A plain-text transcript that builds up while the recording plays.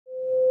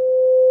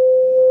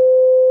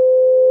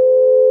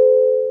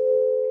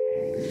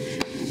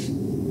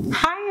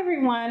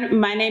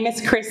My name is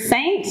Chris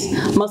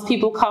Saint. Most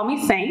people call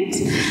me Saint.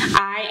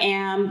 I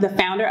am the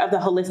founder of the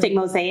Holistic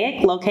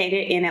Mosaic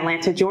located in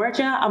Atlanta,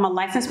 Georgia. I'm a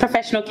licensed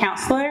professional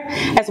counselor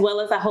as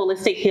well as a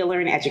holistic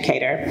healer and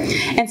educator.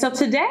 And so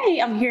today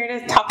I'm here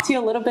to talk to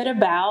you a little bit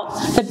about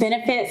the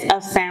benefits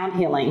of sound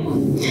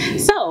healing.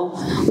 So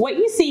what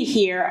you see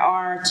here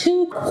are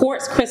two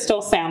quartz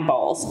crystal sound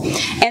bowls.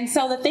 And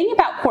so the thing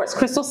about quartz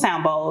crystal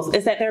sound bowls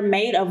is that they're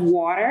made of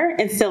water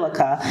and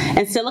silica.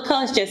 And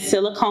silica is just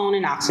silicone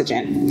and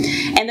oxygen.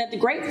 And that the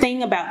great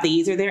thing about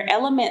these are they're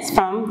elements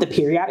from the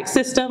periodic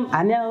system.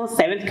 I know,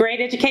 7th grade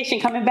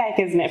education coming back,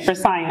 isn't it, for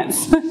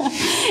science?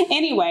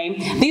 Anyway,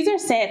 these are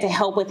said to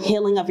help with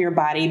healing of your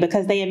body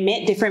because they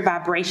emit different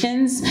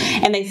vibrations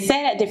and they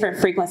set at different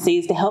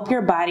frequencies to help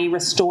your body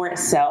restore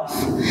itself,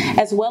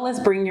 as well as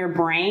bring your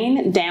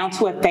brain down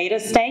to a theta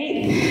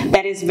state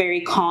that is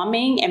very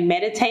calming and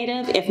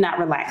meditative, if not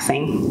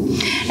relaxing.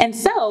 And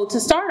so, to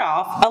start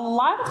off, a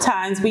lot of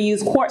times we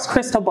use quartz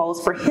crystal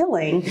bowls for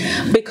healing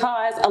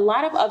because a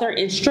lot of other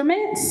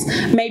instruments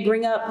may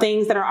bring up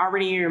things that are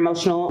already in your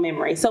emotional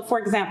memory. So for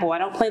example, I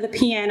don't play the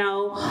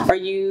piano or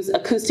use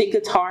acoustic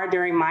guitar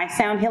during my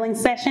sound healing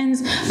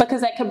sessions because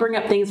that could bring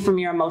up things from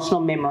your emotional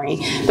memory.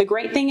 The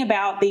great thing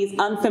about these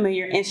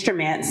unfamiliar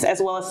instruments,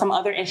 as well as some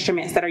other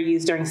instruments that are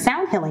used during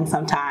sound healing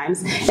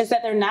sometimes, is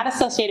that they're not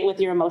associated with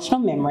your emotional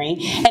memory,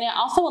 and it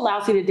also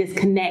allows you to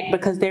disconnect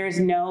because there is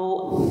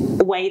no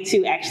way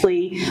to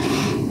actually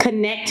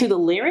connect to the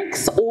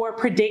lyrics or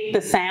predict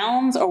the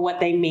sounds or what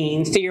they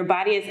mean. So your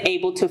body is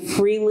able to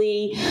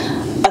freely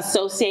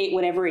associate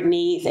whatever it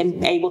needs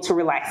and able to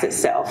relax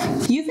itself.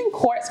 Using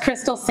quartz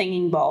crystal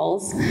singing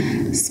bowls,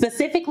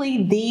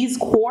 specifically these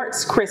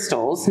quartz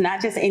crystals,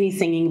 not just any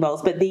singing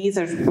bowls, but these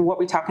are what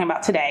we're talking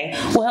about today,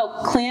 will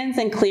help cleanse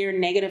and clear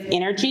negative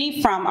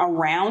energy from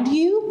around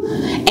you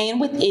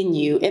and within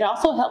you. It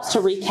also helps to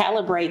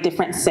recalibrate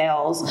different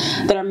cells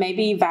that are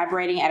maybe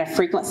vibrating at a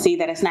frequency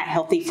that is not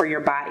healthy for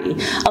your body.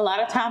 A lot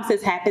of times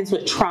this happens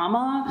with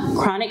trauma,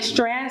 chronic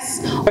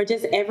stress, or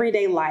just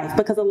everyday life,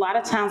 because a lot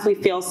of times we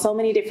feel so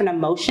many different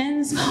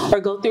emotions or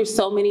go through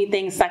so many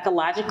things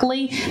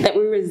psychologically that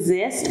we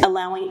resist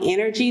allowing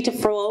energy to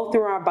flow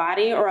through our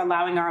body or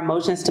allowing our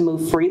emotions to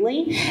move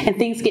freely, and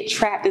things get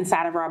trapped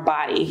inside of our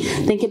body.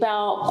 Think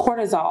about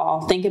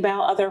cortisol, think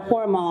about other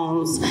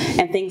hormones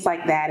and things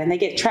like that, and they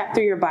get trapped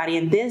through your body,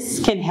 and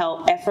this can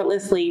help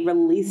effortlessly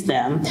release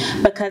them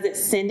because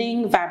it's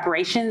sending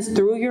vibrations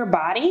through your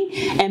body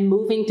and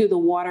moving through the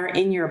water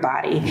in your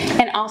body.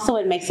 And also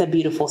it makes a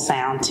beautiful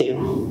sound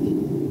too.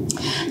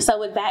 So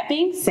with that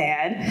being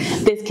said,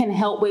 this can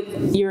help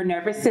with your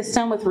nervous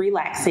system with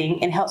relaxing.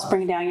 It helps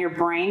bring down your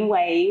brain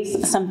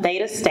waves, some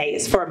theta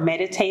states for a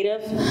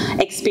meditative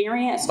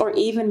experience, or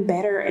even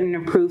better, an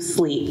improved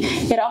sleep.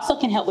 It also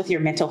can help with your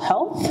mental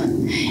health.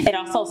 It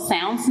also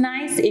sounds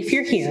nice if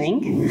you're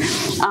hearing.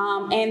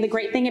 And the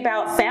great thing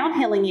about sound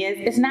healing is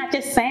it's not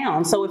just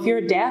sound. So if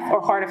you're deaf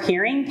or hard of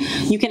hearing,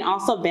 you can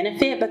also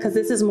benefit because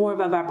this is more of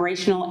a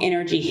vibrational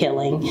energy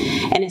healing.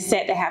 And it's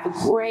said to have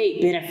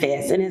great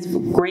benefits, and it's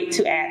great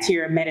to add to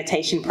your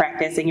meditation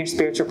practice and your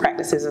spiritual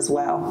practices as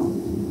well.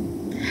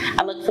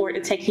 I look forward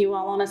to taking you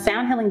all on a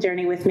sound healing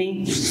journey with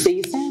me. See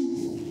you soon.